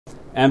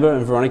Amber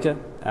and Veronica,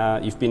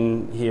 you've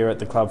been here at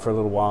the club for a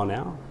little while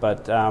now,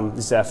 but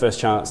this is our first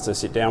chance to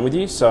sit down with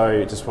you,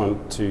 so just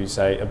want to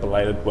say a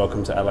belated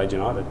welcome to Adelaide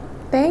United.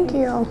 Thank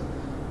you.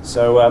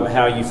 So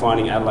how are you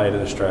finding Adelaide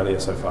and Australia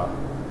so far?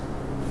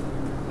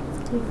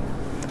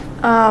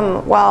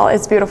 Well,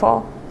 it's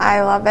beautiful.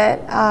 I love it.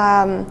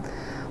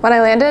 When I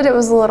landed, it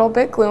was a little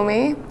bit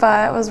gloomy, but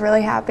I was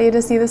really happy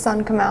to see the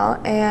sun come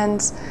out,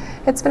 and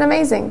it's been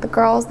amazing. The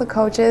girls, the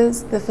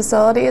coaches, the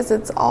facilities,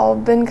 it's all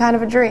been kind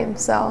of a dream,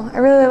 so I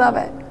really love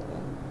it.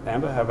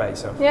 Amber, how about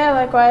yourself? Yeah,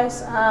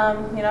 likewise.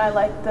 I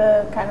like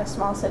the kind of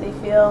small city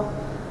feel.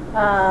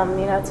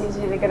 It's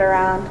easy to get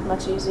around,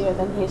 much easier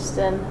than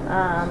Houston.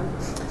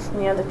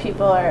 The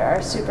people are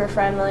super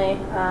friendly.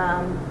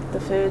 The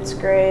food's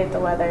great, the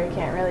weather, you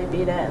can't really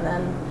beat it, and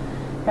then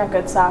got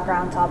good soccer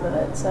on top of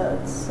it, so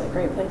it's a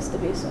great place to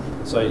be.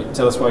 So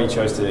tell us why you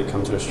chose to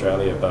come to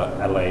Australia, but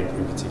Adelaide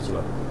in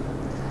particular.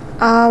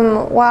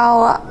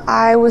 Well,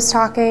 I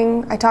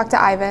talked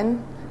to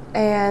Ivan,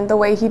 and the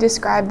way he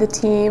described the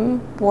team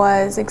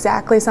was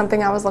exactly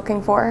something I was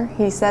looking for.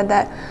 He said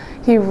that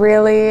he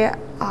really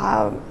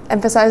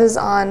emphasizes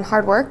on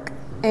hard work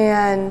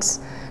and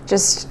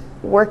just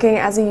working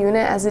as a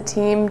unit, as a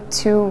team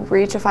to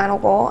reach a final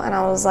goal, and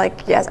I was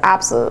like, yes,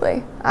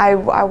 absolutely. I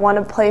want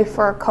to play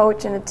for a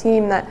coach and a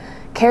team that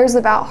cares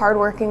about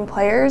hardworking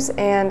players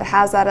and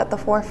has that at the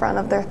forefront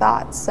of their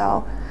thoughts.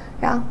 So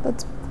yeah,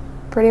 that's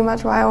pretty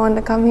much why I wanted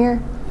to come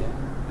here.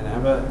 And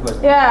Amber?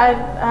 Yeah,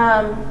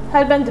 I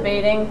had been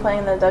debating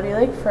playing the W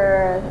League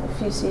for a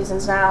few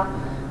seasons now.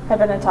 I've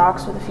been in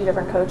talks with a few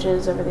different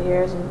coaches over the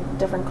years in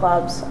different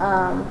clubs.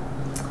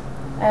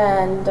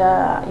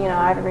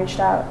 I reached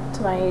out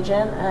to my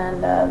agent,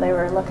 and they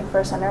were looking for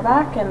a center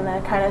back, and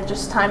kind of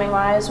just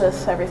timing-wise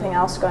with everything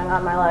else going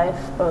on in my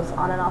life, both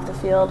on and off the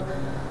field,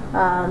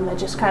 it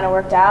just kind of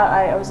worked out.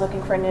 I was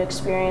looking for a new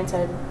experience.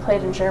 I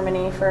played in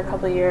Germany for a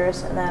couple of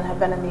years, and then have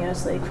been in the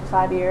U.S. League for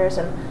 5 years,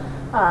 and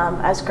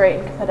as great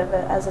and competitive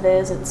as it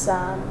is, it's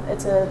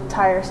a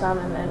tiresome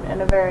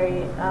and a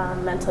very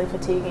mentally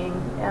fatiguing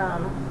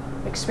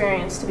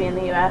experience to be in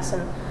the U.S.,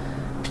 and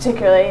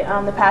particularly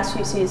the past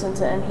few seasons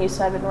in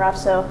Houston have been rough.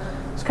 So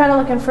I was kind of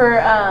looking for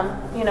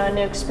a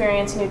new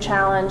experience, a new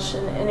challenge,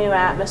 a new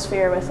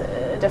atmosphere with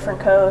a different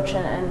coach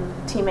and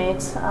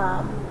teammates,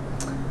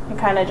 and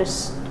kind of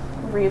just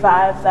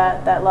revive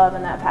that love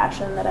and that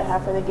passion that I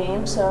have for the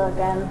game. So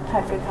again,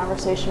 had a good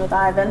conversation with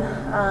Ivan,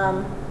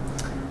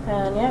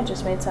 and yeah, it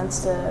just made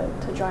sense to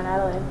join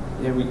Adelaide.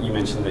 Yeah, you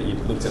mentioned that you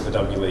looked at the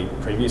W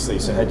League previously,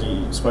 so had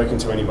you spoken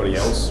to anybody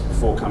else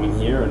before coming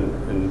here,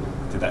 and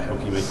did that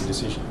help you make your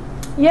decision?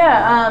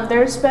 Yeah,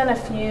 there's been a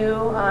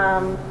few,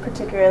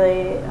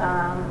 particularly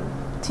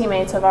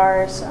teammates of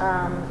ours.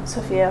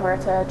 Sophia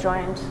Huerta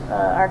joined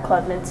our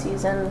club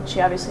mid-season.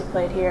 She obviously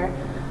played here.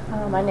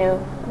 I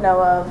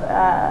know of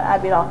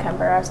Abigail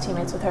Kemper. I was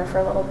teammates with her for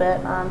a little bit.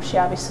 She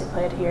obviously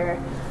played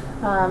here.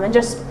 And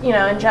just,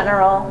 in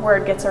general,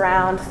 word gets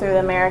around through the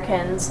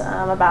Americans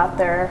about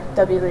their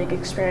W League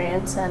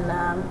experience, and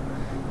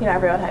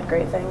everyone had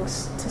great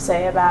things to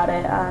say about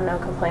it. No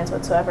complaints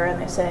whatsoever,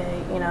 and they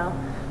say,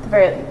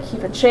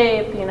 keep in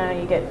shape,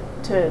 you get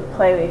to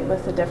play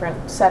with a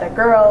different set of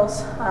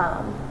girls,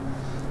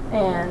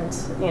 and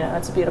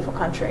it's a beautiful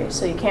country,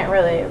 so you can't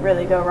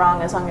really go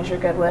wrong as long as you're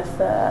good with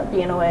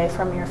being away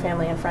from your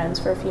family and friends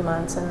for a few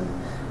months and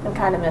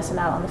kind of missing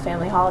out on the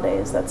family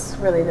holidays. That's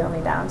really the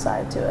only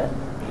downside to it.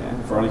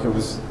 Veronica,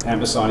 was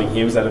Amber signing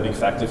here, was that a big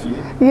factor for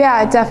you?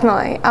 Yeah,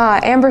 definitely.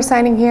 Amber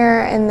signing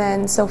here, and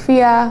then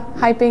Sophia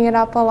hyping it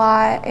up a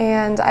lot,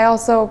 and I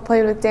also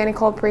played with Danny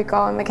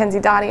Colaparico and Mackenzie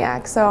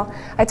Doniak, so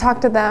I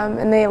talked to them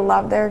and they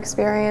loved their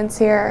experience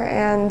here,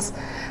 and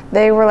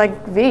they were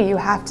like, V, you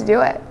have to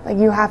do it. Like,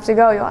 you have to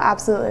go, you'll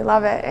absolutely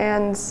love it,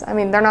 and I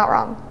mean, they're not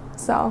wrong.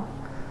 So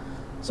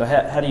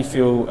how do you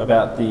feel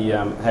about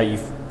how you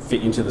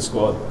fit into the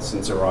squad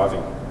since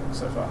arriving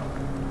so far?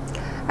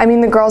 I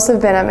mean, the girls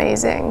have been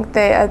amazing.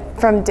 They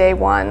from day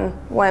one,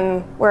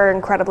 when we're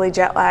incredibly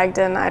jet lagged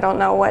and I don't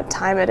know what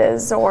time it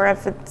is or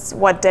if it's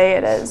what day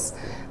it is,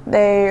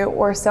 they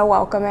were so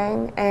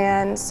welcoming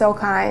and so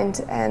kind,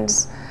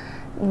 and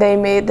they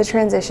made the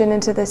transition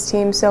into this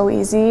team so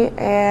easy.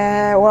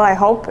 And well, I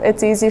hope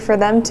it's easy for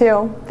them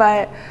too,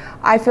 but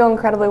I feel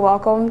incredibly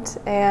welcomed,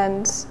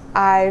 and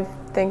I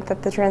think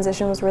that the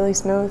transition was really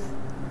smooth.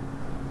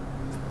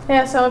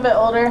 Yeah, so I'm a bit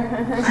older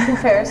in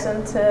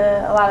comparison to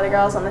a lot of the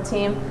girls on the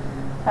team.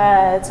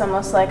 It's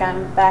almost like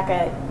I'm back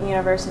at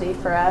university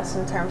for us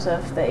in terms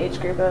of the age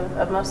group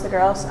of most of the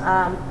girls.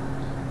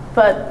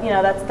 But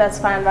that's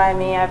fine by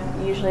me.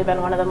 I've usually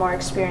been one of the more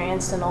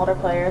experienced and older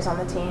players on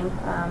the team,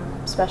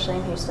 especially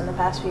in Houston the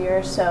past few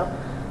years. So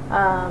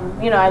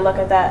I look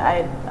at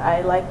that.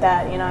 I like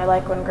that. I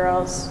like when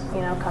girls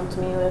come to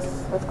me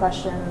with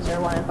questions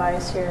or want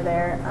advice here or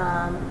there.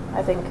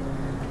 I think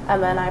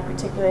Emma and I,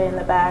 particularly in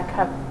the back,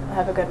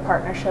 have a good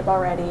partnership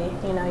already.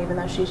 Even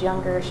though she's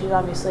younger, she's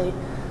obviously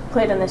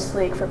played in this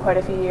league for quite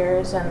a few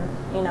years,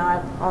 and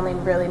I've only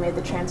really made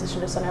the transition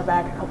to center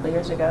back a couple of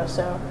years ago.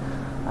 So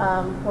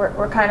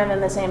we're kind of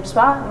in the same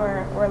spot,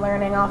 and we're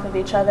learning off of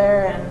each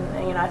other,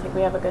 and I think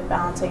we have a good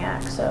balancing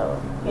act.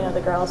 So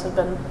the girls have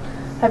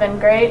been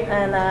great,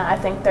 and I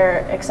think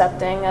they're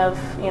accepting of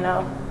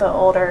the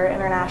older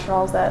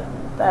internationals that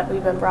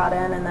we've been brought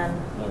in, and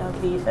then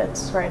V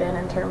fits right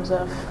in terms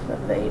of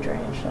the age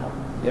range. So.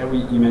 Yeah,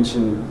 you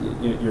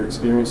mentioned your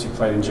experience. You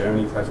played in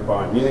Germany, you played for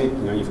Bayern Munich.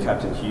 You've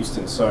captained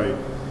Houston. So,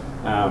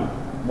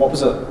 what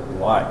was it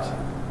like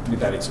with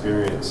that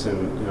experience?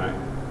 And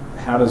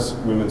how does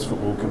women's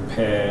football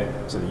compare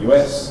to the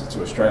US,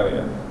 to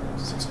Australia?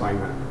 Just explain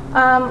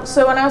that.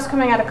 So when I was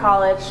coming out of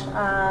college,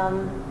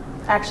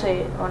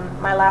 actually,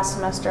 on my last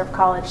semester of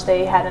college,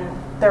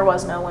 there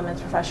was no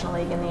women's professional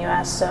league in the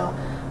US. So.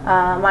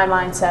 My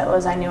mindset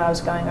was I knew I was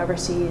going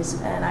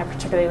overseas, and I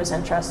particularly was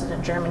interested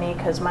in Germany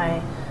because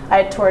I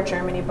had toured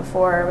Germany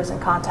before, was in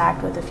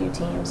contact with a few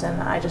teams,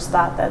 and I just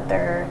thought that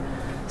their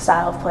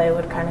style of play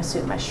would kind of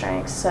suit my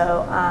strengths.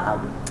 So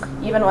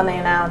even when they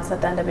announced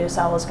that the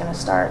NWSL was going to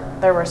start,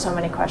 there were so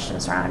many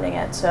questions surrounding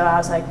it. So I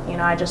was like,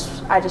 I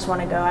just want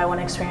to go. I want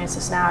to experience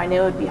this now. I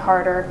knew it would be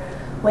harder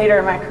later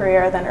in my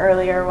career than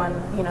earlier when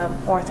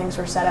more things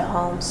were set at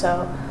home.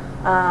 So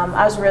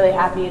I was really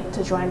happy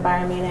to join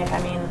Bayern Munich.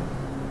 I mean,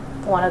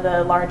 one of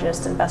the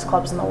largest and best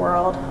clubs in the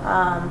world.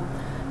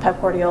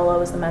 Pep Guardiola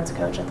was the men's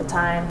coach at the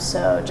time,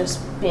 so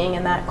just being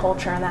in that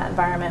culture and that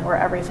environment where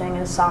everything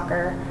is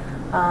soccer,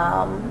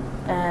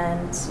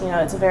 and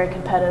it's a very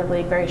competitive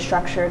league, very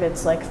structured.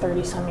 It's like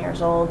 30-some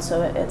years old,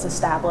 so it's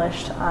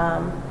established. So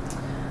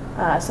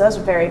that was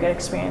a very good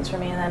experience for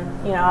me.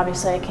 And then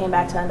obviously I came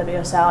back to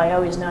NWSL. I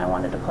always knew I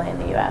wanted to play in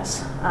the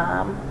U.S.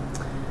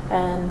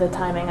 And the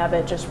timing of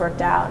it just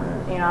worked out.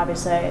 And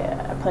obviously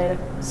I played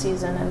a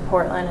season in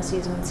Portland, a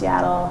season in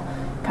Seattle,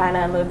 kind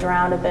of moved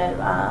around a bit.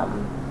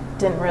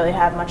 Didn't really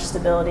have much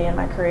stability in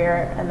my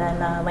career, and then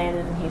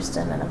landed in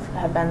Houston and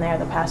have been there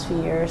the past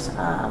few years.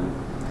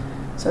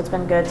 So it's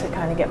been good to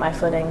kind of get my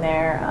footing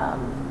there.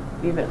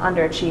 We've been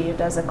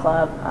underachieved as a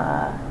club,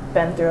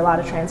 been through a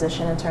lot of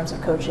transition in terms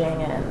of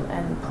coaching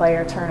and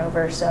player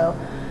turnover. So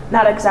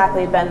not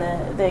exactly been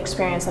the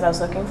experience that I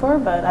was looking for,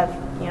 but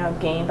I've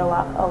gained a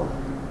lot.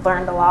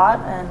 Learned a lot,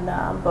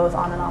 and both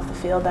on and off the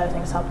field, that I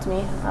think has helped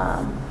me.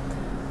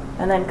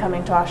 And then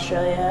coming to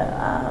Australia,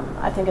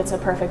 I think it's a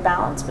perfect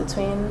balance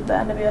between the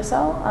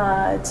NWSL.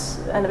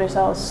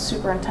 NWSL is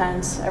super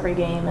intense. Every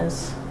game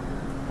is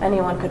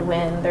anyone could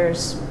win.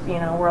 There's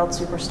world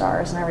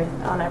superstars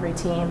on every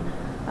team.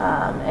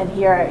 And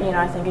here,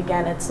 I think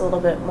again it's a little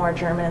bit more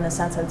German in the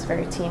sense that it's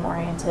very team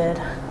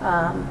oriented.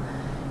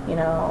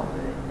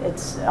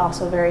 It's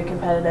also very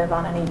competitive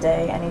on any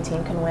day. Any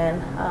team can win.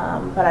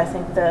 But I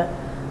think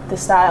the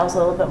style is a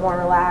little bit more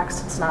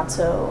relaxed. It's not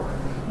so,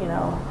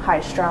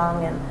 high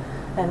strung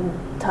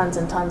and tons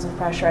of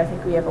pressure. I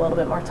think we have a little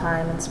bit more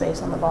time and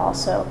space on the ball.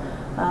 So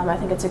I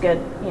think it's a good,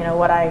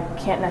 what I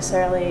can't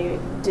necessarily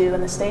do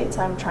in the States,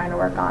 I'm trying to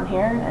work on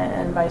here,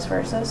 and vice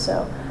versa.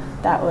 So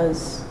that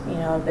was,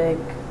 a big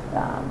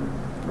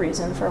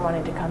reason for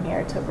wanting to come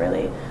here, to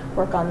really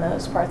work on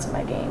those parts of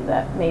my game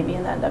that maybe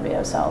in the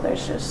NWSL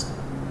there's just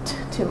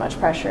too much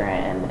pressure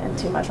and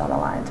too much on the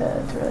line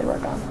to really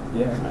work on.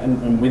 Yeah,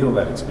 and with all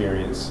that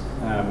experience,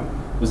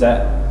 was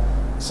that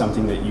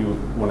something that you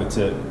wanted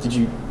to, did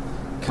you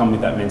come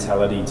with that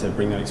mentality to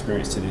bring that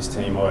experience to this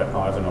team?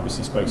 Ivan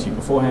obviously spoke to you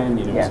beforehand,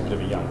 it was a bit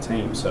of a young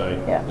team, so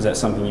was that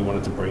something you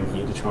wanted to bring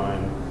here to try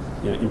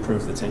and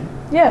improve the team?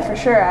 Yeah, for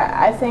sure.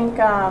 I think,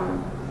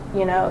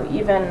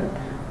 even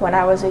when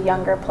I was a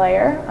younger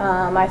player,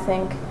 I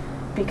think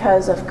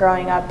because of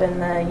growing up in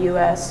the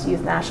U.S.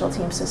 youth national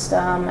team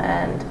system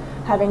and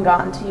having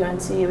gone to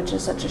UNC, which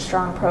is such a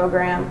strong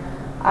program,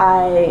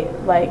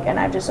 and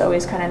I've just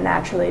always kind of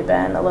naturally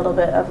been a little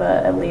bit of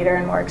a leader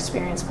and more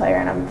experienced player,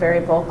 and I'm very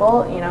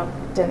vocal,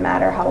 didn't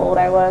matter how old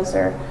I was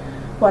or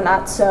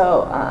whatnot.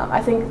 So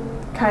I think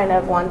kind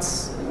of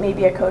once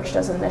maybe a coach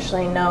doesn't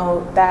initially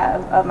know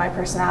that of my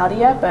personality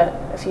yet, but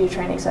a few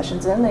training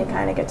sessions in, they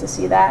kind of get to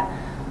see that.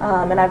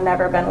 And I've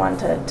never been one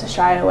to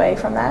shy away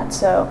from that.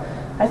 So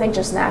I think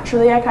just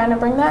naturally I kind of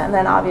bring that. And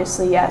then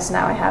obviously, yes,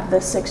 now I have the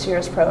 6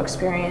 years pro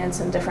experience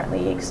in different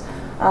leagues.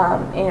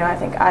 I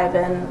think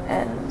Ivan,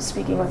 and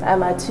speaking with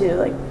Emma too,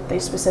 like they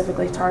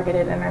specifically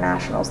targeted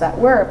internationals that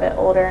were a bit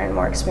older and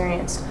more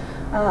experienced.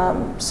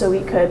 So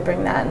we could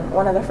bring that. And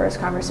one of the first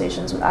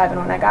conversations with Ivan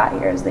when I got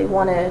here is they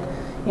wanted,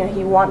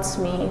 he wants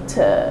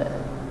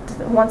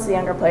wants the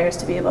younger players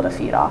to be able to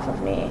feed off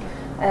of me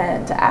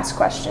and to ask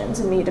questions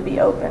and me to be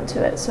open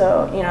to it.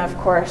 So, of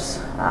course,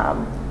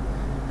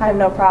 I have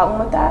no problem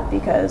with that,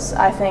 because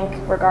I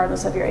think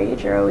regardless of your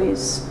age,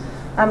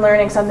 I'm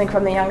learning something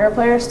from the younger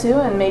players too,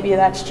 and maybe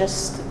that's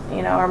just,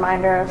 a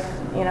reminder of,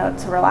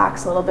 to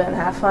relax a little bit and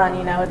have fun.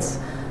 It's,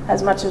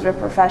 as much as we're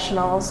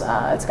professionals,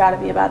 it's got to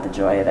be about the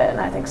joy of it, and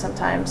I think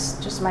sometimes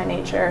just my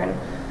nature, and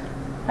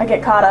I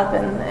get caught up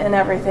in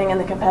everything and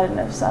the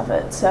competitiveness of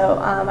it. So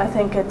I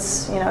think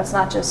it's, it's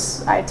not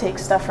just I take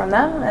stuff from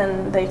them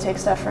and they take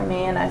stuff from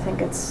me, and I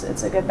think it's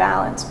a good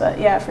balance. But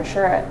yeah, for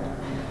sure.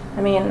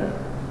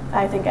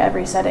 I think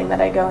every setting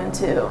that I go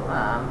into,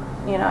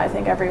 I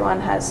think everyone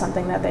has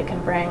something that they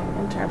can bring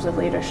in terms of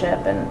leadership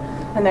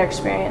and their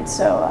experience.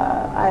 So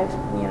I've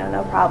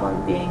no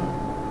problem being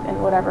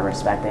in whatever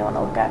respect they want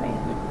to look at me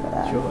for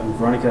that. Sure. And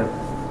Veronica,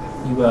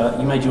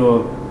 you made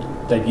your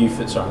debut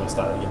for. Sorry, I'm going to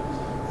start again.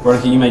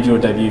 Veronica, you made your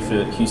debut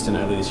for Houston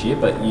earlier this year,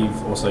 but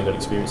you've also got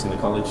experience in the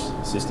college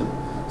system.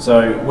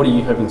 So what are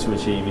you hoping to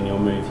achieve in your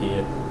move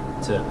here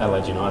to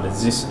Adelaide United?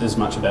 Is this as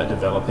much about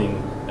developing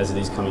as it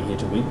is coming here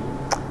to win?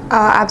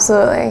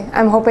 Absolutely.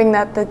 I'm hoping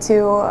that the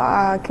two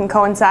can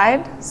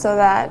coincide so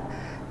that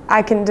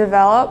I can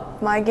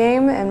develop my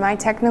game and my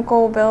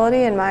technical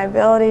ability and my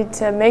ability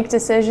to make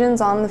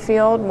decisions on the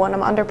field when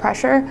I'm under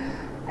pressure,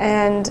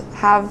 and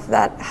have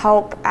that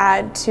help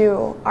add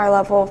to our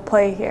level of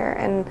play here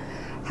and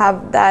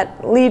have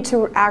that lead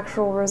to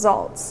actual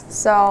results.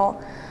 So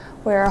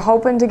we're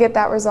hoping to get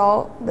that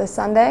result this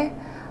Sunday.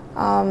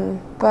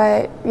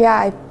 But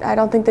yeah, I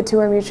don't think the two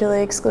are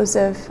mutually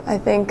exclusive. I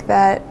think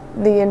that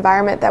the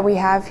environment that we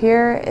have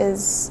here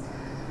is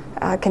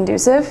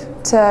conducive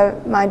to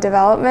my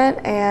development,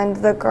 and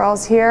the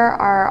girls here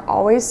are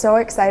always so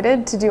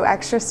excited to do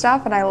extra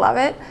stuff, and I love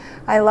it.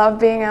 I love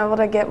being able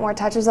to get more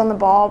touches on the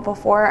ball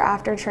before or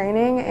after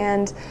training,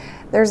 and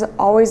there's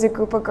always a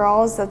group of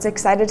girls that's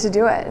excited to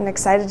do it and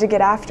excited to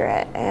get after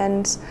it,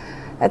 and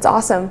it's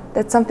awesome.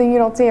 That's something you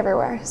don't see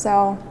everywhere,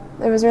 so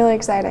it was really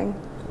exciting.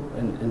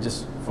 And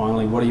just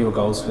finally, what are your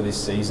goals for this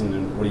season,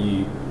 and what are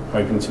you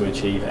hoping to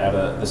achieve out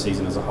of the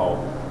season as a whole?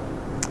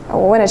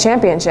 We'll win a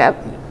championship,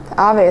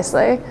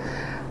 obviously,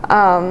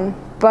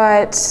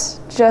 but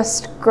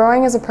just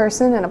growing as a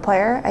person and a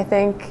player. I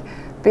think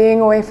being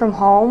away from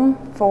home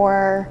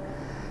for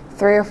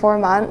 3 or 4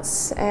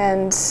 months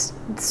and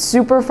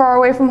super far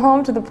away from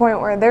home to the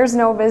point where there's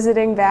no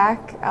visiting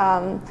back.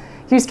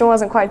 Houston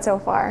wasn't quite so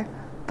far,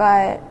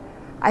 but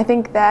I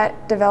think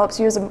that develops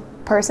you as a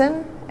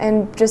person,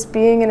 and just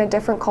being in a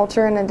different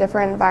culture and a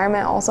different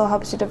environment also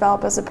helps you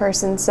develop as a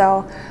person.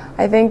 So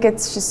I think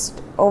it's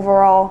just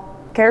overall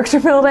character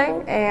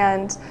building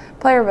and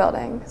player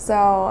building.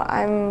 So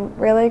I'm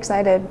really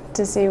excited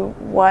to see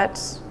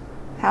what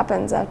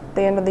happens at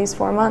the end of these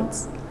 4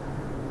 months.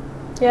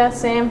 Yeah,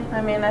 same.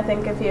 I mean, I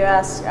think if you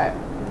ask,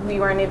 we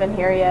weren't even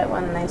here yet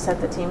when they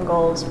set the team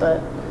goals,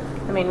 but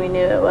I mean, we knew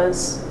it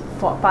was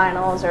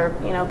finals or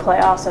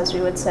playoffs, as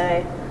we would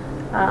say.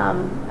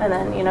 And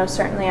then,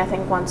 certainly I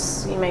think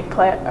once you make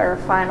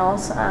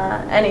finals,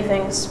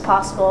 anything's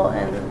possible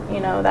in,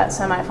 that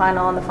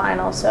semifinal and the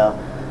final. So,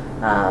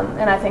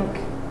 and I think,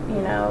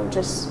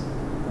 just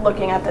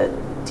looking at the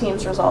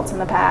team's results in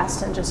the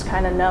past and just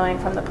kind of knowing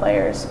from the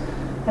players,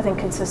 I think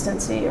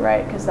consistency,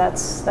 right? Because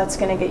that's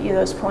going to get you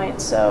those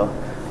points. So,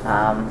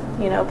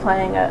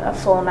 playing a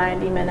full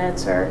 90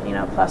 minutes or,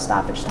 plus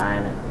stoppage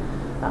time. And,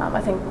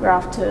 I think we're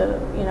off to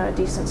a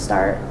decent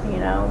start,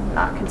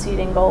 not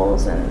conceding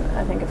goals, and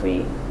I think if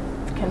we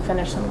can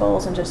finish some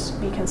goals and just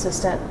be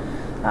consistent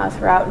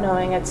throughout,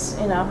 knowing it's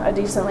a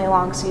decently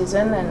long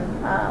season,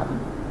 and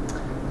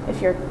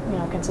if you're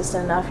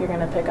consistent enough, you're going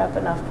to pick up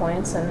enough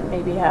points and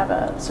maybe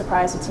have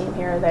surprise a team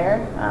here or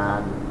there,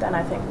 then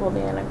I think we'll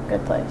be in a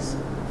good place.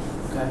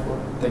 Okay, well,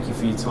 thank you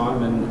for your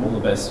time and all the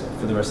best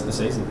for the rest of the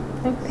season.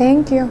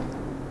 Thank you.